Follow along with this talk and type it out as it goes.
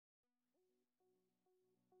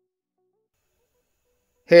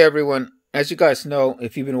Hey everyone, as you guys know,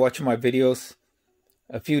 if you've been watching my videos,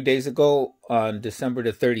 a few days ago on December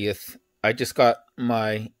the 30th, I just got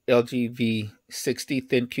my LG V60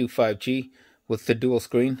 ThinQ 5G with the dual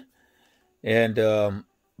screen. And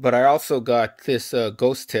but I also got this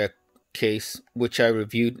Ghost Tech case, which I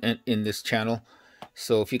reviewed in this channel.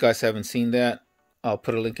 So if you guys haven't seen that, I'll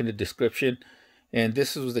put a link in the description. And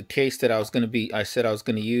this was the case that I said I was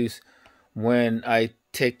going to use when I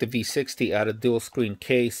take the V60 out of dual screen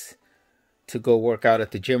case to go work out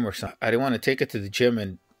at the gym or something. I didn't want to take it to the gym,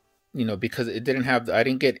 and because it didn't have I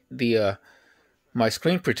didn't get the my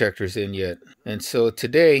screen protectors in yet. And so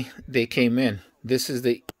today they came in. This is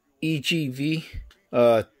the EGV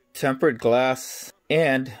tempered glass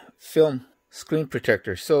and film screen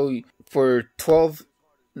protector. So for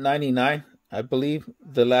 $12.99, I believe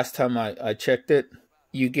the last time I checked it,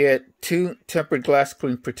 you get two tempered glass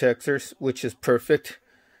screen protectors, which is perfect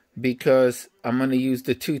because I'm going to use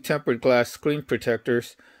the two tempered glass screen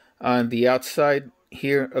protectors on the outside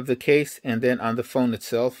here of the case and then on the phone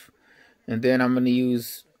itself. And then I'm going to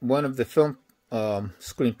use one of the film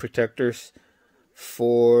screen protectors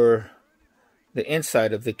for the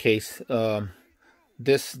inside of the case, on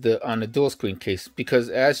the dual screen case, because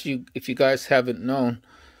if you guys haven't known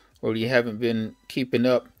or you haven't been keeping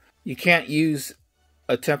up, you can't use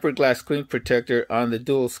a tempered glass screen protector on the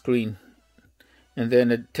dual screen and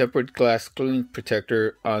then a tempered glass screen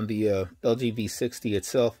protector on the LG V60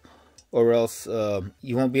 itself, or else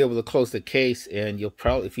you won't be able to close the case, and you'll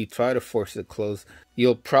probably, if you try to force it closed,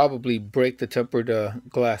 you'll probably break the tempered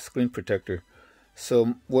glass screen protector.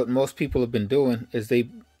 So what most people have been doing is they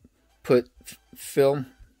put film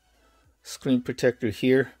screen protector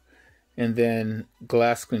here and then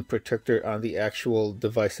glass screen protector on the actual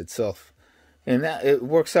device itself. And that it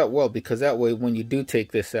works out well, because that way when you do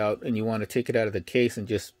take this out and you want to take it out of the case and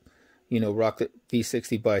just rock the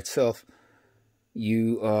V60 by itself,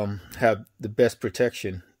 you have the best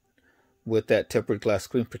protection with that tempered glass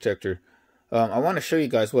screen protector. I want to show you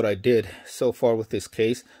guys what I did so far with this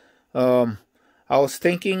case. I was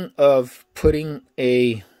thinking of putting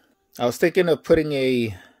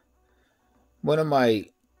one of my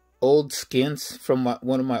old skins from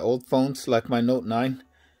one of my old phones, like my Note 9,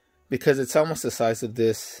 because it's almost the size of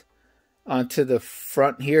this, onto the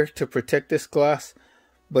front here to protect this glass.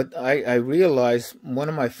 But I realized one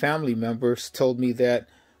of my family members told me that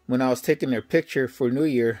when I was taking their picture for New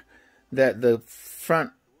Year, that the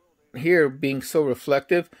front here being so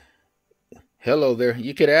reflective, hello there,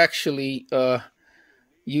 you could actually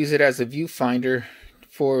use it as a viewfinder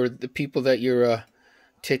for the people that you're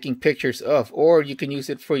taking pictures of, or you can use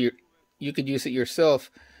it yourself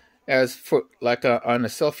as for like on a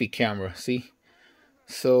selfie camera. See,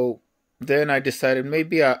 so then I decided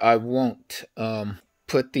maybe I won't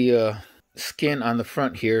put the skin on the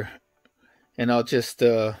front here, and I'll just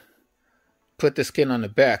put the skin on the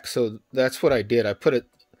back. So that's what I did. I put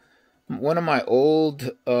one of my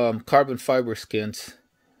old carbon fiber skins.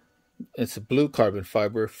 It's a blue carbon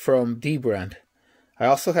fiber from D brand. I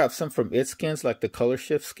also have some from It skins, like the color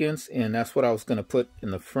shift skins, and that's what I was going to put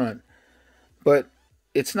in the front. But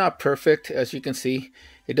it's not perfect, as you can see.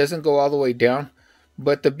 It doesn't go all the way down.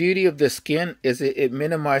 But the beauty of the skin is it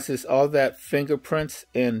minimizes all that fingerprints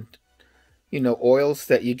and oils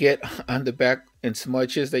that you get on the back, and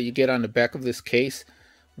smudges that you get on the back of this case,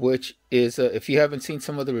 which is if you haven't seen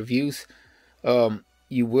some of the reviews,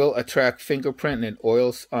 you will attract fingerprint and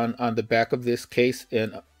oils on the back of this case,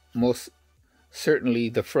 and most certainly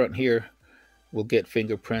the front here will get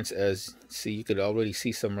fingerprints. As see, you could already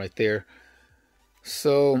see some right there.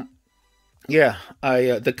 So yeah,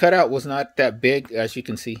 the cutout was not that big, as you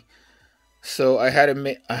can see, so I had to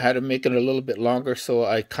make it a little bit longer, so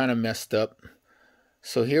I kind of messed up.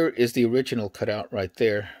 So here is the original cutout right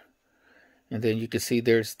there, and then you can see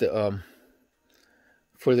there's the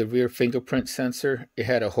for the rear fingerprint sensor, it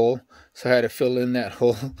had a hole, so I had to fill in that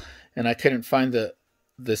hole, and I couldn't find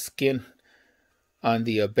the skin on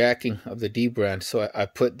the backing of the D brand, so I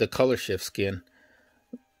put the color shift skin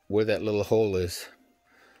where that little hole is.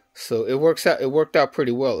 So it worked out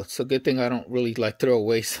pretty well. It's a good thing I don't really throw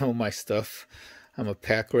away some of my stuff. I'm a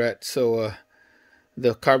pack rat. So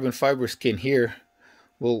the carbon fiber skin here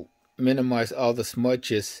will minimize all the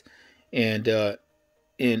smudges, and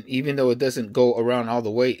even though it doesn't go around all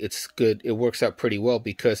the way, it's good. It works out pretty well,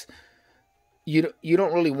 because you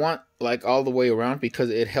don't really want all the way around, because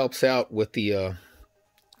it helps out with the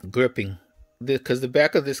gripping, because the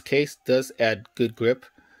back of this case does add good grip,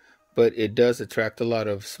 but it does attract a lot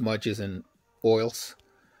of smudges and oils,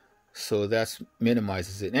 so that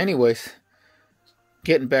minimizes it. Anyways,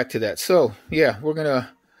 getting back to that, so yeah, we're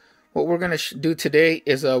gonna what we're going to do today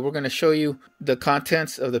is we're going to show you the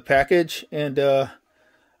contents of the package, and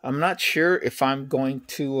I'm not sure if I'm going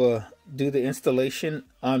to do the installation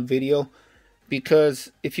on video,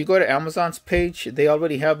 because if you go to Amazon's page, they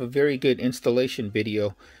already have a very good installation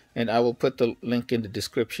video, and I will put the link in the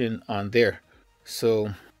description on there.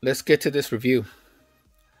 So let's get to this review.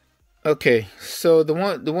 Okay, so the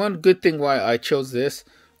one good thing why I chose this,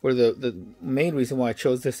 or the main reason why I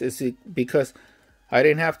chose this, is because I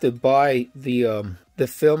didn't have to buy the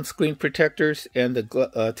film screen protectors and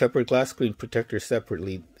the tempered glass screen protectors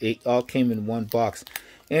separately. It all came in one box.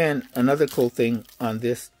 And another cool thing on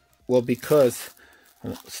this, well, because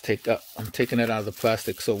I'm taking it out of the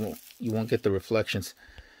plastic so you won't get the reflections,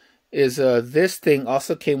 is this thing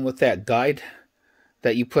also came with that guide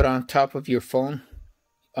that you put on top of your phone,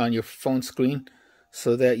 on your phone screen,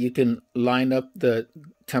 so that you can line up the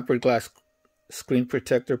tempered glass screen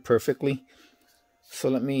protector perfectly. So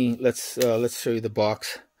let's show you the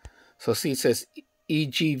box. So see, it says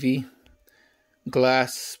EGV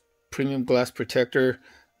glass premium glass protector.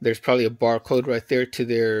 There's probably a barcode right there to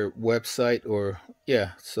their website, or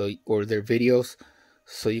their videos,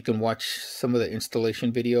 so you can watch some of the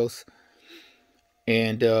installation videos.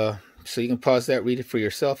 And so you can pause that, read it for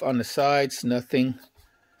yourself. On the sides, nothing.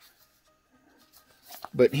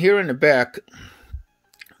 But here in the back,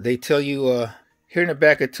 they tell you, here in the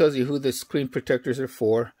back it tells you who the screen protectors are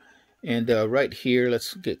for. And right here,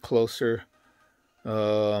 let's get closer.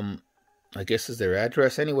 I guess is their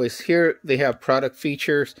address. Anyways, here they have product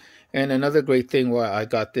features. And another great thing why I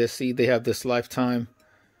got this, see, they have this lifetime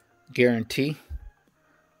guarantee.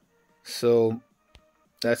 So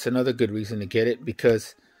that's another good reason to get it,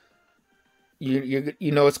 because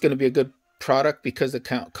you know it's going to be a good product, because the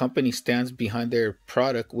company stands behind their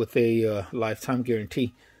product with a lifetime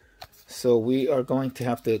guarantee. So we are going to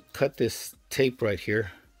have to cut this tape right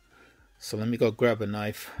here. So let me go grab a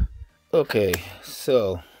knife. Okay,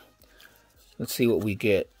 so let's see what we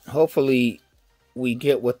get. Hopefully we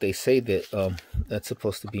get what they say that that's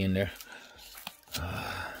supposed to be in there.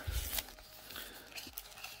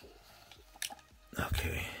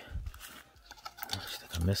 Okay, I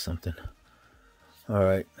think I missed something. All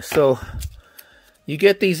right, so you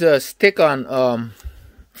get these stick-on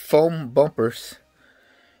foam bumpers,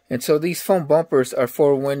 and so these foam bumpers are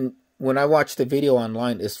for when I watch the video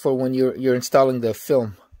online, is for when you're installing the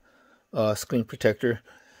film screen protector.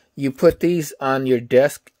 You put these on your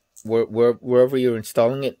desk wherever you're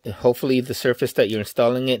installing it. Hopefully the surface that you're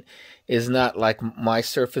installing it is not like my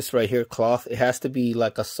surface right here, cloth. It has to be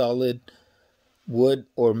like a solid wood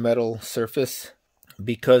or metal surface,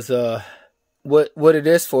 because what it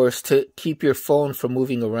is for is to keep your phone from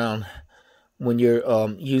moving around when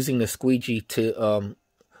you're using the squeegee to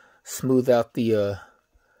smooth out the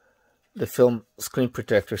film screen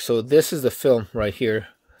protector. So this is the film right here.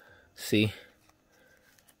 See,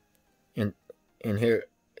 and here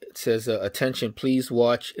it says attention, please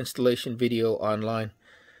watch installation video online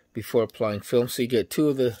before applying film. So you get two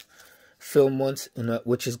of the film ones,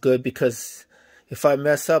 which is good, because if I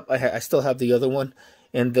mess up, I still have the other one.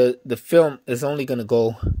 And the film is only going to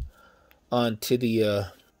go onto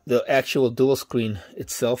the actual dual screen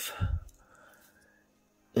itself.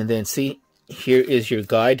 And then see, here is your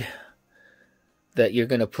guide that you're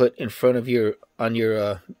going to put in front of your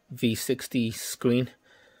V60 screen.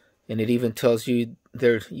 And it even tells you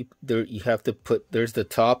you have to put, there's the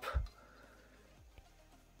top.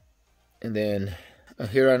 And then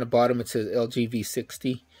here on the bottom it says LG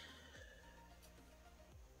V60.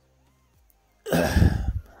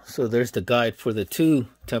 So there's the guide for the two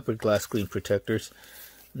tempered glass screen protectors,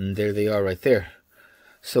 and there they are right there.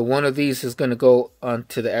 So one of these is going to go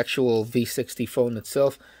onto the actual V60 phone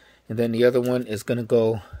itself, and then the other one is going to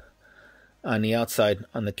go on the outside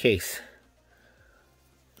on the case.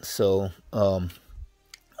 So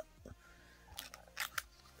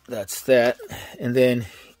that's that. And then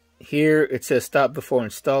here it says stop before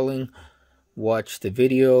installing, watch the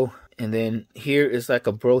video. And then here is like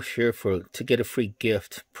a brochure to get a free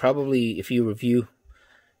gift. Probably if you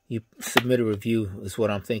submit a review, is what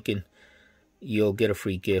I'm thinking, you'll get a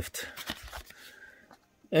free gift.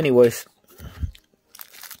 Anyways,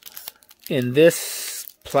 in this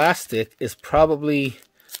plastic is probably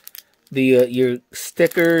the your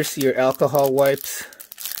stickers, your alcohol wipes,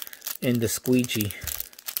 and the squeegee.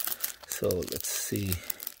 So let's see.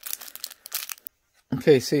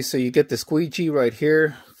 Okay, so you get the squeegee right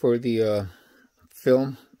here for the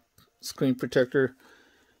film screen protector.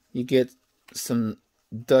 You get some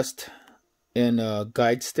dust and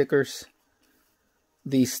guide stickers.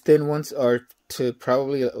 These thin ones are to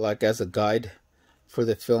probably like as a guide for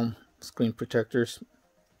the film screen protectors.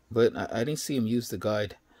 but I didn't see him use the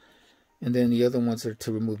guide. And then the other ones are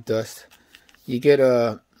to remove dust. You get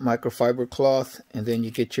a microfiber cloth, and then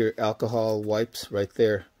you get your alcohol wipes right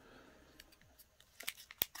there.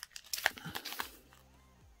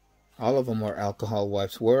 All of them are alcohol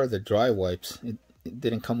wipes. Where are the dry wipes? It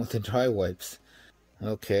didn't come with the dry wipes.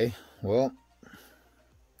 Okay, well,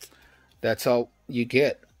 that's all you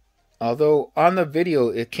get. Although on the video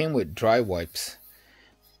it came with dry wipes,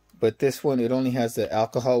 but this one it only has the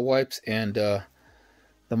alcohol wipes and the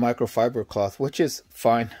microfiber cloth, which is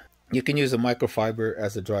fine. You can use a microfiber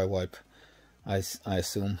as a dry wipe, I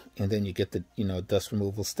assume, and then you get the dust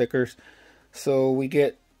removal stickers. So we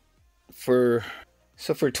get for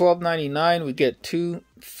 $12.99 we get 2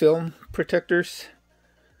 film protectors.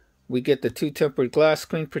 We get the 2 tempered glass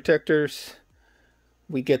screen protectors.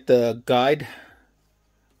 We get the guide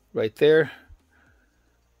right there.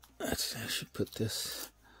 I should put this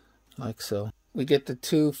like so. We get the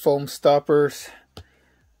 2 foam stoppers,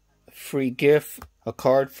 free gift, a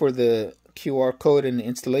card for the QR code and the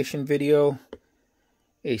installation video,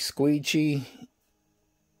 a squeegee,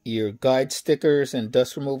 your guide stickers and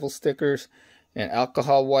dust removal stickers, and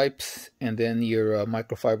alcohol wipes, and then your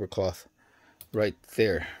microfiber cloth right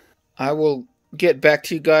there. I will get back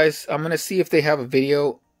to you guys. I'm going to see if they have a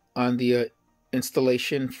video on the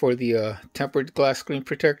installation for the tempered glass screen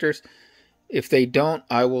protectors. If they don't,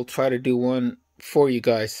 I will try to do one for you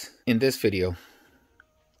guys in this video.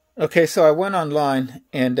 Okay, so I went online,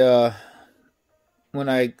 and when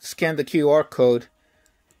I scanned the QR code,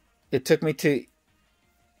 it took me to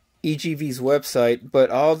EGV's website,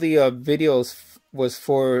 but all the videos was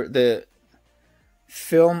for the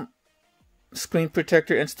film screen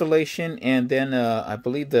protector installation, and then I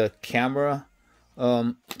believe the camera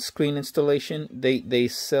screen installation. They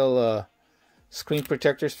sell screen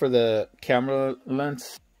protectors for the camera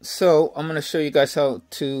lens. So I'm going to show you guys how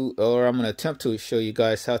to, or I'm going to attempt to show you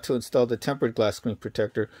guys how to install the tempered glass screen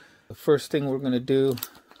protector. The first thing we're going to do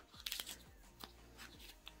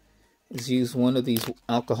is use one of these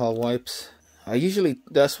alcohol wipes.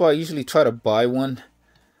 That's why I usually try to buy one.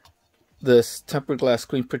 This tempered glass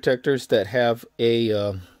screen protectors that have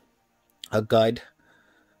a guide.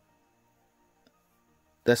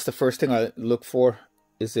 That's the first thing I look for,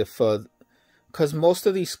 is if because most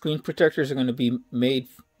of these screen protectors are going to be made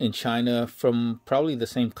in China from probably the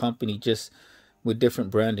same company, just with different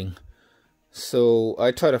branding. So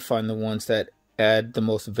I try to find the ones that add the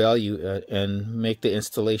most value and make the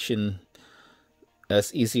installation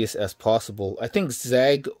as easy as possible. I think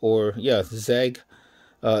Zag is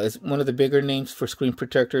one of the bigger names for screen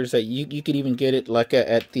protectors. That you could even get it like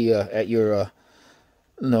at your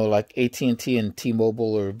like AT&T and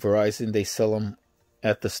T-Mobile or Verizon. They sell them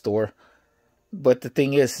at the store. But the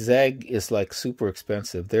thing is, Zag is like super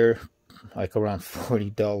expensive. They're like around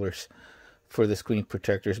 $40 for the screen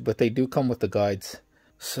protectors, but they do come with the guides.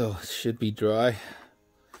 So it should be dry.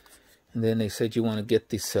 And then they said you want to get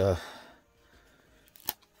this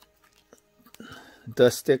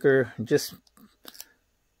dust sticker. Just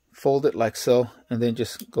fold it like so, and then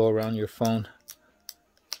just go around your phone.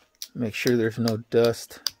 Make sure there's no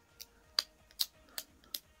dust.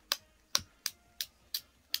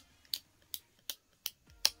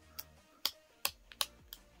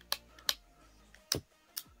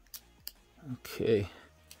 Okay,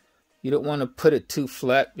 you don't want to put it too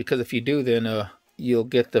flat, because if you do, then you'll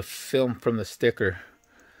get the film from the sticker.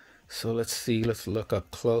 So let's see, let's look up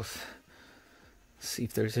close, see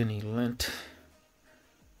if there's any lint.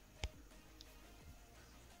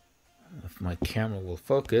 If my camera will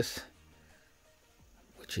focus,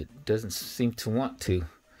 which it doesn't seem to want to.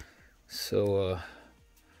 So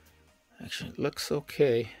actually it looks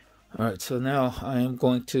okay. Alright, so now I am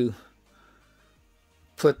going to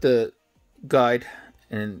put the guide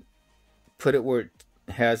and put it where it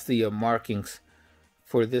has the markings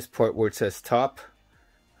for this part where it says top.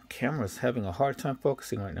 The camera's having a hard time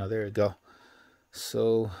focusing right now. There you go.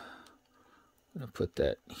 So I'm going to put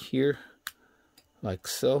that here like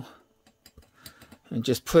so, and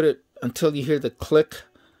just put it until you hear the click.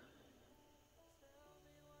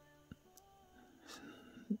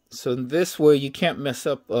 So this way you can't mess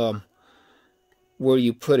up where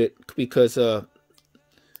you put it, because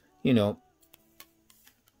you know,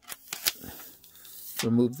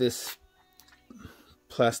 remove this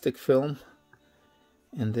plastic film,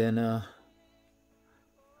 and then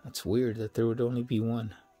that's weird that there would only be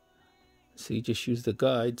one. So you just use the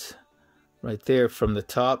guides right there from the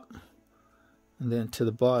top and then to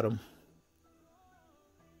the bottom.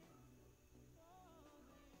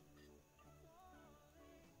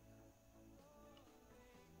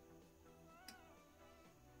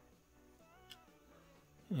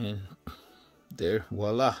 And there,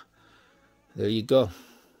 voila, there you go.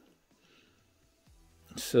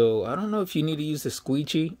 So I don't know if you need to use the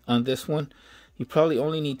squeegee on this one. You probably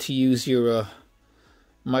only need to use your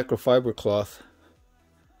microfiber cloth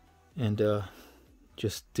and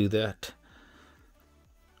just do that.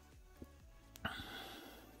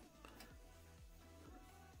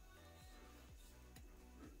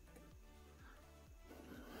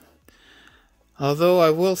 Although I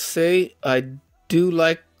will say I do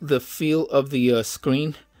like the feel of the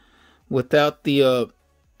screen without the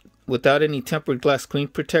without any tempered glass screen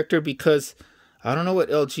protector, because I don't know what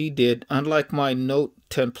LG did. Unlike my Note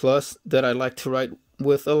 10 Plus that I like to write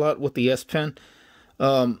with a lot with the S Pen,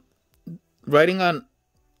 writing on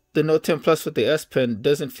the Note 10 Plus with the S Pen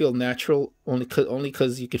doesn't feel natural, only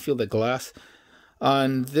because you can feel the glass.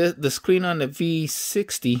 On the screen on the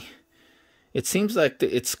V60, it seems like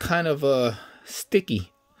it's kind of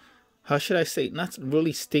sticky. How should I say? Not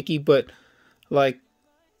really sticky, but like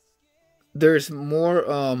there's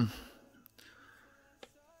more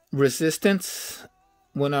resistance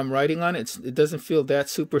when I'm writing on it. It doesn't feel that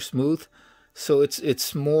super smooth, so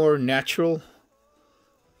it's more natural.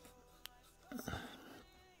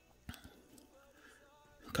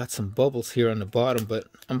 Got some bubbles here on the bottom, but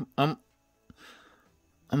I'm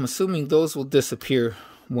assuming those will disappear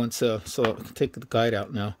once. So I can take the guide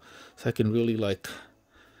out now, so I can really like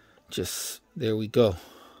just, there we go.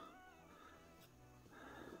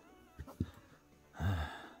 A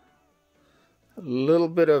little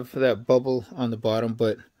bit of that bubble on the bottom,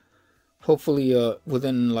 but hopefully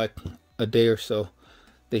within like a day or so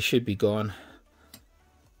they should be gone.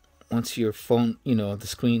 Once your phone, you know, the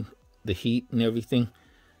screen, the heat and everything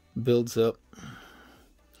builds up.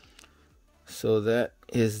 So that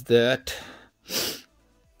is that.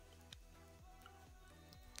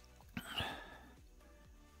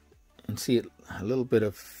 And see it, a little bit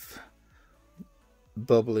of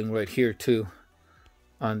bubbling right here too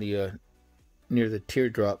on the near the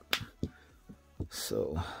teardrop.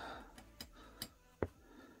 So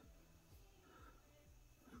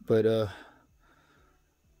but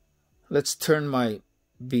let's turn my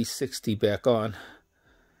V60 back on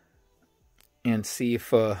and see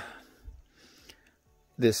if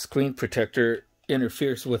this screen protector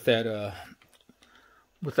interferes with that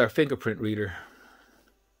with our fingerprint reader.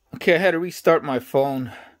 Okay, I had to restart my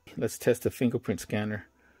phone. Let's test the fingerprint scanner.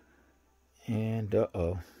 And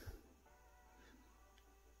uh-oh.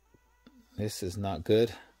 This is not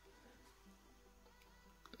good.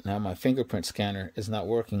 Now my fingerprint scanner is not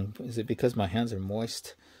working. Is it because my hands are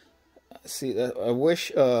moist? See, I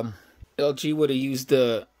wish LG would have used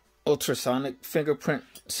the ultrasonic fingerprint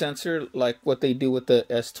sensor like what they do with the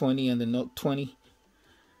S20 and the Note 20.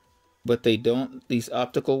 But they don't. These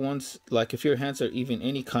optical ones, like if your hands are even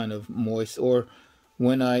any kind of moist, or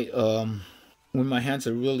when my hands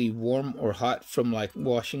are really warm or hot from like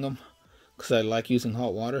washing them, because I like using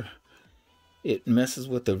hot water, it messes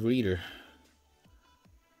with the reader.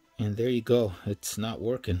 And there you go, it's not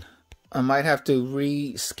working. I might have to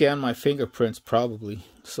re-scan my fingerprints probably,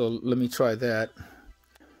 so let me try that.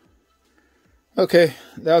 Okay,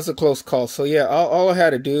 that was a close call. So yeah, all I had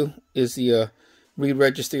to do is the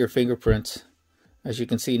re-register your fingerprints. As you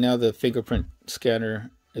can see now, the fingerprint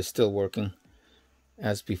scanner is still working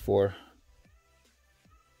as before.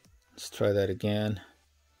 Let's try that again.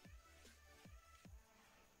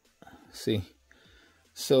 See,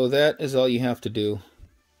 so that is all you have to do.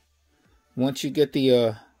 Once you get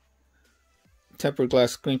the tempered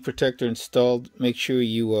glass screen protector installed, make sure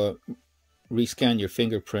you rescan your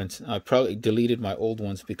fingerprints. I probably deleted my old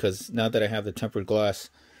ones because now that I have the tempered glass,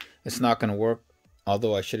 it's not going to work.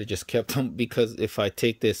 Although I should have just kept them, because if I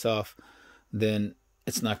take this off, then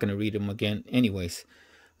it's not going to read them again anyways.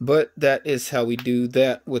 But that is how we do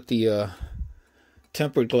that with the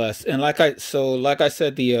tempered glass. And like I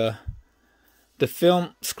said, the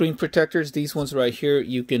film screen protectors, these ones right here,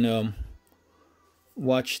 you can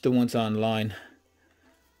watch the ones online.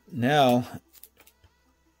 Now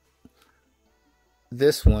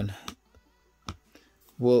this one,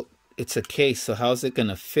 well, it's a case, so how's it going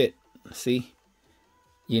to fit? See?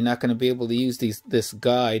 You're not going to be able to use this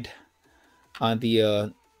guide on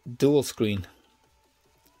the dual screen.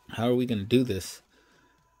 How are we going to do this?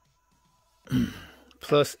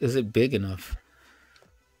 Plus, is it big enough?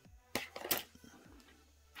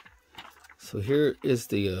 So here is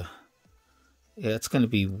the yeah, it's going to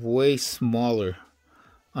be way smaller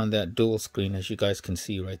on that dual screen, as you guys can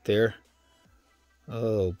see right there.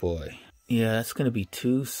 Oh boy, yeah, that's going to be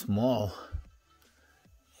too small.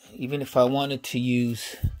 Even if I wanted to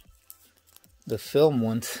use the film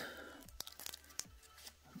ones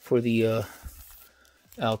for the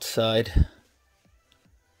outside.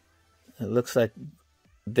 It looks like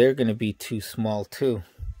they're going to be too small too.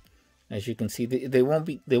 As you can see, they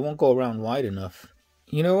won't go around wide enough.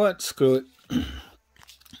 You know what? Screw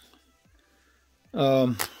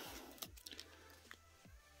it.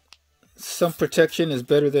 Some protection is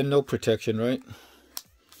better than no protection, right?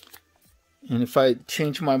 And if I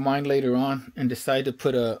change my mind later on and decide to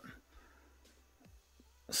put a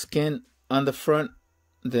skin on the front,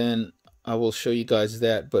 then I will show you guys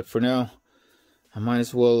that. But for now, I might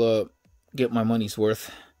as well get my money's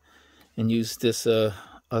worth and use this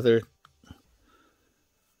other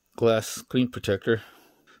glass screen protector,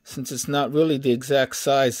 since it's not really the exact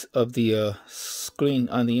size of the screen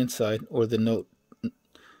on the inside, or the Note,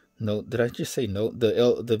 did I just say Note? The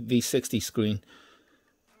V60 screen.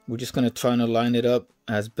 We're just going to try to line it up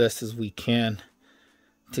as best as we can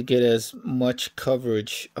to get as much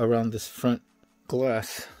coverage around this front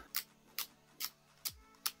glass.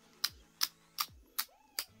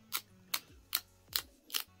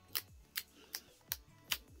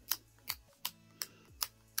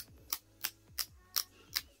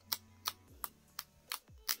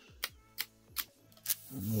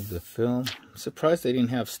 Remove the film. I'm surprised they didn't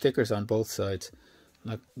have stickers on both sides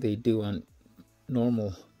like they do on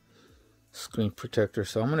normal screen protector.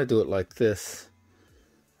 So I'm going to do it like this.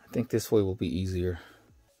 I think this way will be easier.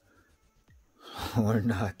 Or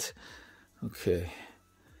not. Okay.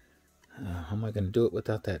 How am I going to do it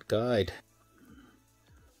without that guide?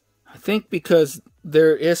 I think because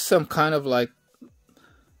there is some kind of like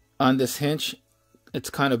on this hinge, it's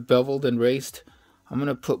kind of beveled and raised. I'm going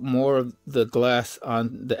to put more of the glass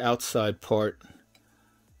on the outside part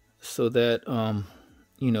so that,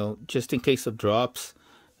 you know, just in case of drops,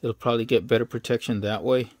 it'll probably get better protection that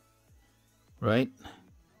way. Right?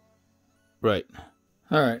 Right.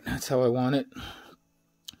 Alright, that's how I want it.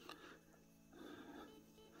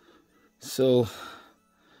 So,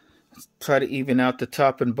 let's try to even out the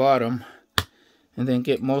top and bottom, and then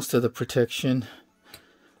get most of the protection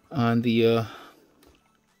on the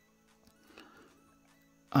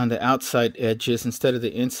outside edges instead of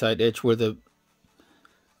the inside edge where the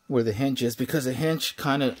hinge is, because the hinge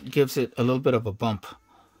kind of gives it a little bit of a bump.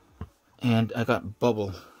 And I got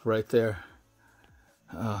bubble right there.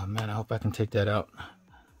 Oh man, I hope I can take that out.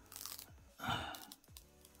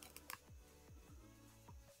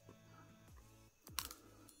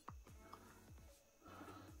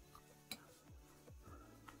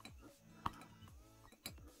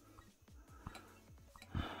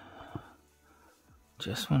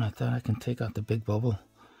 Just when I thought I can take out the big bubble,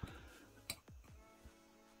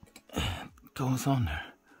 it goes on there.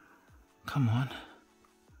 Come on.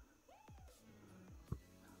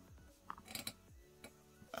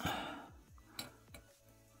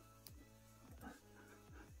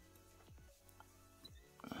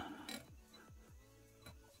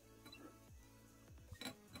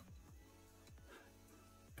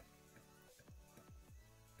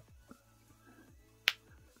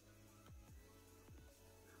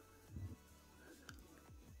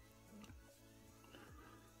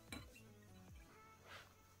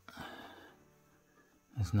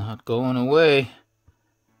 It's not going away.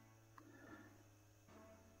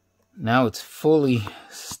 Now it's fully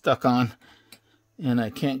stuck on and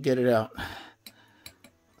I can't get it out.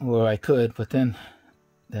 Or I could, but then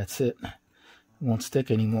that's it. It won't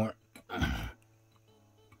stick anymore.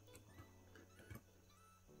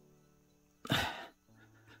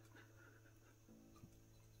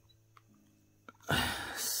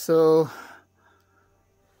 So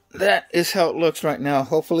that is how it looks right now.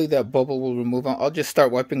 Hopefully that bubble will remove. I'll just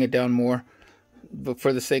start wiping it down more, but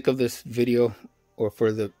for the sake of this video, or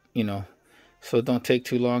for the, you know, so it don't take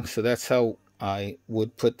too long. So that's how I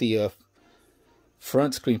would put the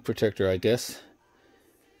front screen protector, I guess.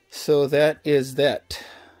 So that is that.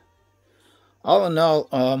 All in all,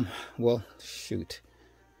 well, shoot,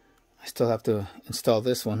 I still have to install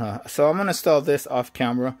this one, huh? So I'm gonna install this off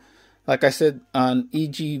camera. Like I said, on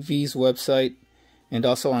EGV's website and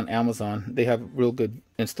also on Amazon, they have a real good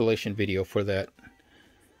installation video for that.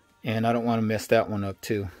 And I don't want to mess that one up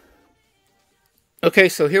too. Okay,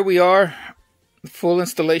 so here we are. Full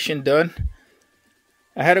installation done.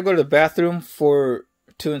 I had to go to the bathroom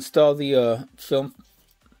to install the film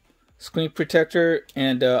screen protector,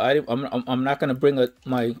 and I'm not going to bring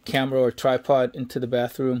my camera or tripod into the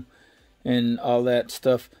bathroom and all that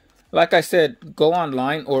stuff. Like I said, go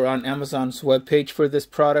online or on Amazon's webpage for this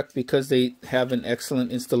product, because they have an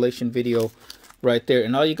excellent installation video right there.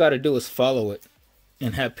 And all you got to do is follow it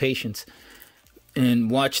and have patience and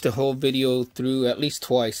watch the whole video through at least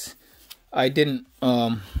twice. I didn't,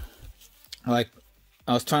 like,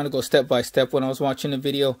 I was trying to go step by step when I was watching the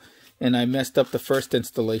video, and I messed up the first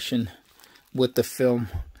installation with the film.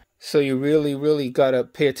 So you really gotta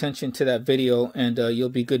pay attention to that video, and you'll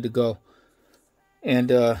be good to go.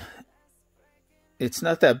 And it's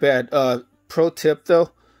not that bad. Pro tip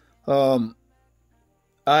though,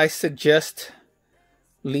 I suggest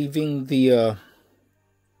leaving the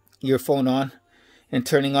your phone on and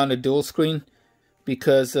turning on the dual screen,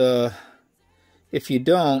 because if you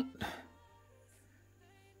don't,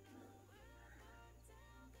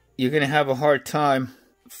 you're gonna have a hard time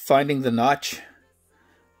finding the notch.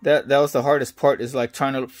 That was the hardest part, is like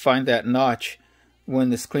trying to find that notch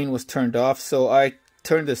when the screen was turned off. So I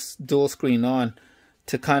turned this dual screen on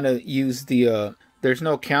to kind of use the there's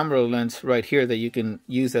no camera lens right here that you can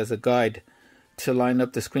use as a guide to line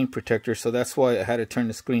up the screen protector. So that's why I had to turn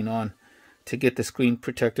the screen on to get the screen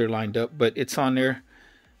protector lined up. But it's on there.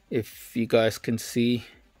 If you guys can see,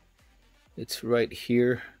 it's right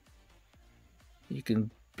here. You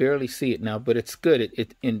can barely see it now, but it's good.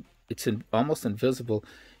 It's almost invisible,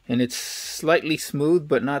 and it's slightly smooth,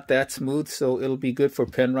 but not that smooth, so it'll be good for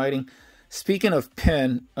pen writing. Speaking of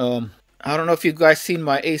pen, I don't know if you guys seen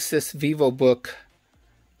my Asus VivoBook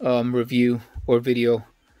review or video.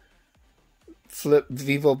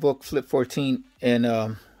 VivoBook Flip 14, and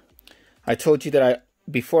I told you that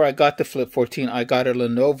before I got the Flip 14, I got a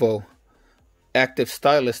Lenovo active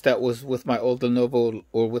stylus that was with my old Lenovo,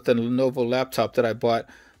 or with a Lenovo laptop that I bought,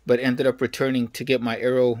 but ended up returning to get my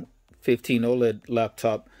Aero 15 OLED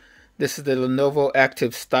laptop. This is the Lenovo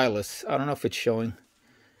active stylus. I don't know if it's showing.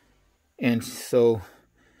 And so,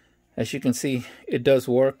 as you can see, it does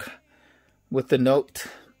work with the Note,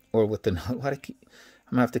 or with the Note. I'm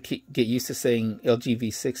gonna have to get used to saying LG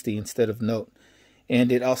V60 instead of Note.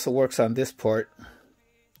 And it also works on this part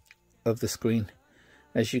of the screen,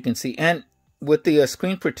 as you can see. And with the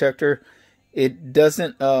screen protector, it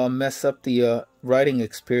doesn't mess up the writing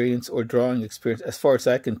experience or drawing experience, as far as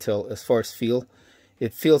I can tell. As far as feel,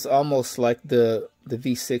 it feels almost like the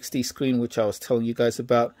V60 screen, which I was telling you guys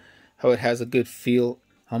about, how it has a good feel,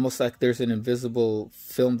 almost like there's an invisible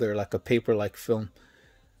film there, like a paper-like film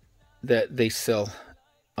that they sell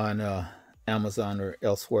on Amazon or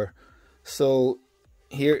elsewhere. So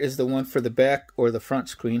here is the one for the back or the front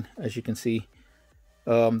screen. As you can see,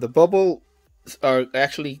 the bubbles are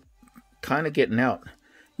actually kind of getting out.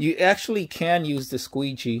 You actually can use the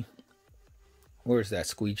squeegee. Where's that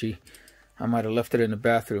squeegee? I might have left it in the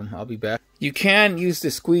bathroom. I'll be back. You can use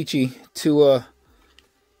the squeegee to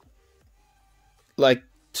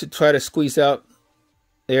try to squeeze out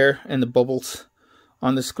air and the bubbles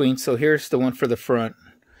on the screen. So here's the one for the front,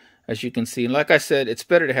 as you can see. And like I said, it's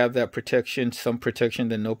better to have that protection, some protection,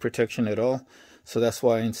 than no protection at all. So that's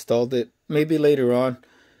why I installed it. Maybe later on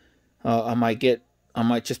I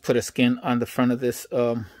might just put a skin on the front of this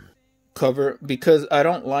cover, because I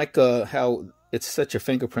don't like how it's such a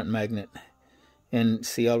fingerprint magnet. And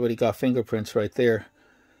see, I already got fingerprints right there.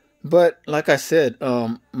 But like I said,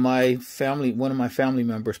 one of my family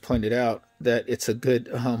members pointed out that it's a good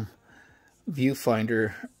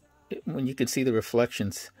viewfinder when you can see the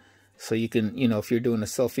reflections. So you can, if you're doing a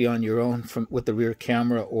selfie on your own with the rear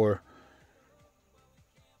camera, or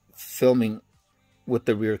filming with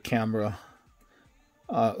the rear camera,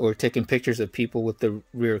 or taking pictures of people with the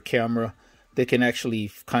rear camera, they can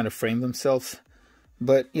actually kind of frame themselves.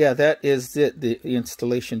 But yeah, that is it, the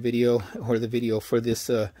installation video, or the video for this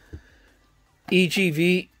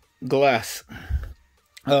EGV glass.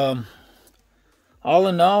 All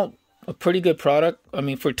in all, a pretty good product. I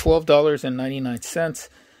mean, for $12.99,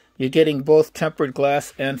 you're getting both tempered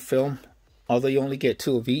glass and film, although you only get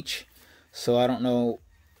 2 of each. So I don't know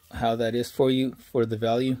how that is for you, for the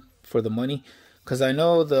value, for the money. Because I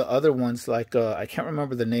know the other ones, like, I can't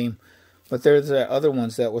remember the name, but there's the other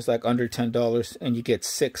ones that was like under $10, and you get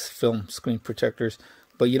 6 film screen protectors,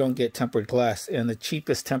 but you don't get tempered glass. And the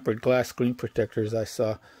cheapest tempered glass screen protectors I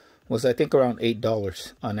saw was, I think, around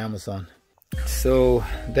 $8 on Amazon. So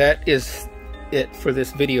that is it for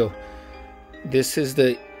this video. This is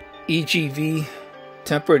the EGV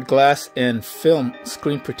tempered glass and film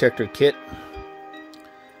screen protector kit.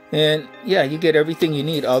 And yeah, you get everything you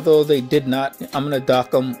need, although they did not. I'm going to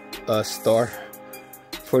dock them a star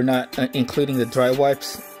for not including the dry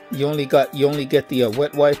wipes. You only get the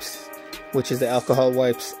wet wipes, which is the alcohol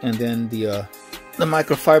wipes, and then the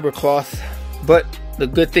microfiber cloth. But the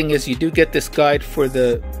good thing is you do get this guide for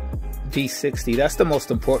the V60. That's the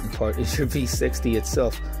most important part, is your V60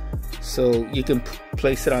 itself. So you can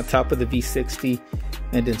place it on top of the V60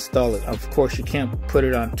 and install it. Of course, you can't put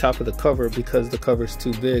it on top of the cover because the cover is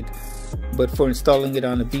too big. But for installing it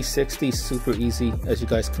on a V60, super easy, as you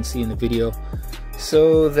guys can see in the video.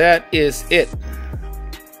 So that is it.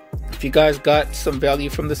 If you guys got some value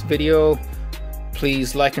from this video,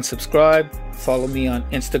 please like and subscribe. Follow me on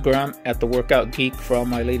Instagram at The Workout Geek for all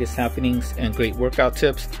my latest happenings and great workout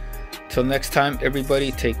tips. Till next time,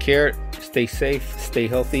 everybody, take care, stay safe, stay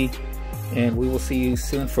healthy, and we will see you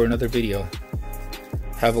soon for another video.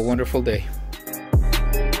 Have a wonderful day.